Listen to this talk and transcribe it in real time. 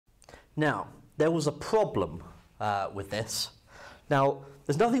Now, there was a problem with this. Now,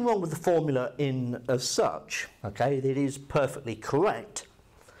 there's nothing wrong with the formula in as such, okay? It is perfectly correct.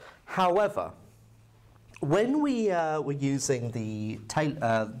 However, when we were using the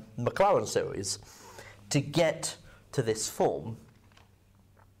Maclaurin series to get to this form,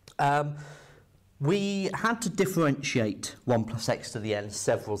 we had to differentiate 1 plus x to the n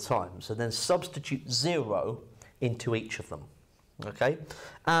several times and then substitute 0 into each of them. Okay,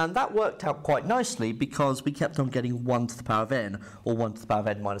 and that worked out quite nicely because we kept on getting 1 to the power of n, or 1 to the power of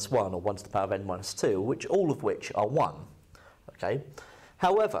n minus 1, or 1 to the power of n minus 2, all of which are 1. Okay,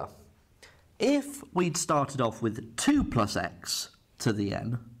 however, if we'd started off with 2 plus x to the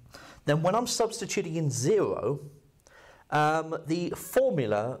n, then when I'm substituting in 0, the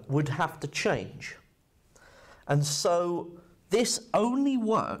formula would have to change. And so this only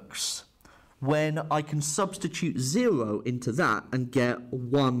works when I can substitute 0 into that and get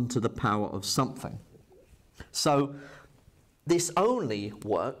 1 to the power of something. So this only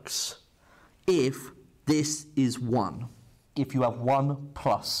works if this is 1, if you have 1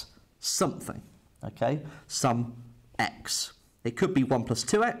 plus something, okay, some x. It could be 1 plus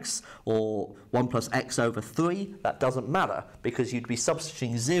 2x or 1 plus x over 3. That doesn't matter because you'd be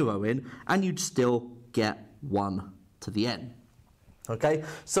substituting 0 in and you'd still get 1 to the n. Okay,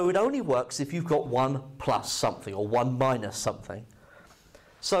 so it only works if you've got 1 plus something or 1 minus something.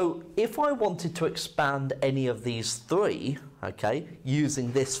 So if I wanted to expand any of these three, okay,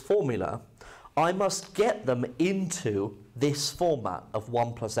 using this formula, I must get them into this format of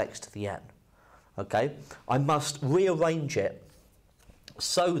 1 plus x to the n. Okay, I must rearrange it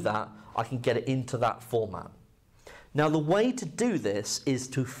so that I can get it into that format. Now the way to do this is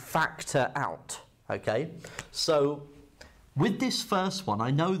to factor out, okay? So with this first one,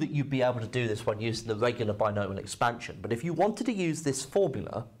 I know that you'd be able to do this one using the regular binomial expansion, but if you wanted to use this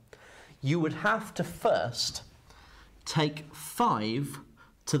formula, you would have to first take 5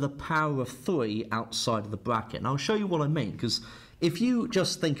 to the power of 3 outside of the bracket. And I'll show you what I mean, because if you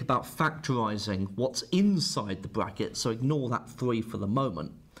just think about factorising what's inside the bracket, so ignore that 3 for the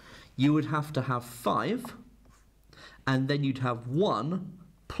moment, you would have to have 5, and then you'd have 1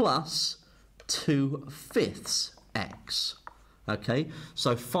 plus 2/5 x. Okay,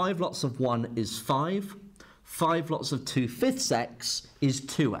 so 5 lots of 1 is 5, 5 lots of 2/5 x is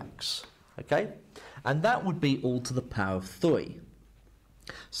 2x. Okay, and that would be all to the power of 3.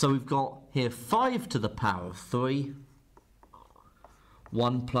 So we've got here 5 to the power of 3,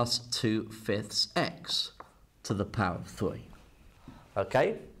 1 plus 2/5 x to the power of 3.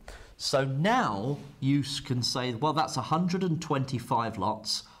 Okay, so now you can say, well, that's 125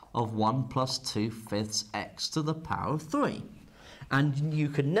 lots of 1 plus 2/5 x to the power of 3. And you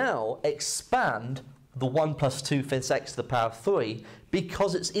can now expand the 1 plus 2/5 x to the power of 3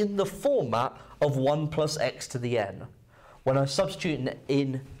 because it's in the format of 1 plus x to the n. When I substitute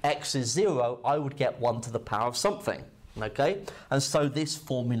in x is 0, I would get 1 to the power of something. Okay, and so this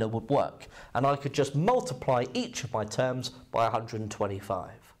formula would work, and I could just multiply each of my terms by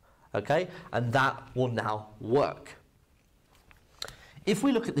 125. Okay, and that will now work. If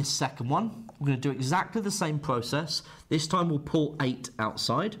we look at this second one, we're going to do exactly the same process. This time we'll pull 8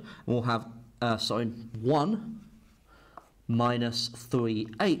 outside, and we'll have 1 minus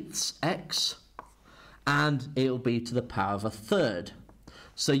 3/8 x, and it'll be to the power of a third.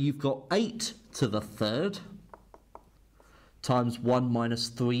 So you've got 8 to the third times 1 minus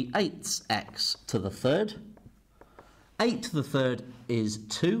 3/8 x to the third. 8 to the third is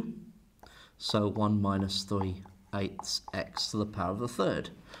 2, so 1 minus 3/8 x to the power of the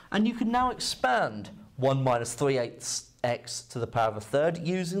third. And you can now expand 1 minus 3/8 x to the power of a third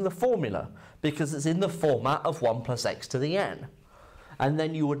using the formula, because it's in the format of 1 plus x to the n. And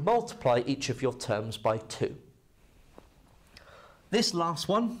then you would multiply each of your terms by 2. This last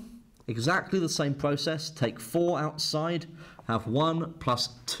one, exactly the same process. Take 4 outside, have 1 plus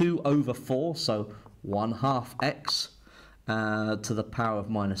 2 over 4, so 1/2 x to the power of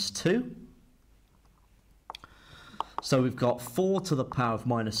minus 2. So we've got 4 to the power of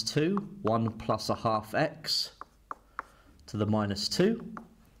minus 2, 1 plus 1/2 x to the minus 2.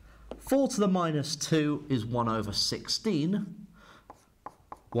 4 to the minus 2 is 1 over 16,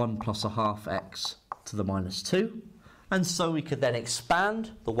 1 plus 1/2 x to the minus 2. And so we could then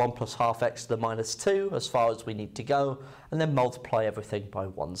expand the 1 plus 1/2 x to the minus 2 as far as we need to go, and then multiply everything by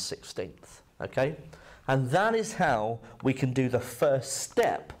 1/16. Okay? And that is how we can do the first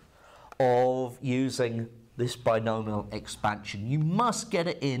step of using this binomial expansion. You must get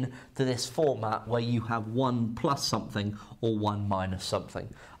it in to this format where you have 1 plus something or 1 minus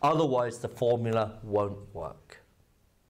something. Otherwise, the formula won't work.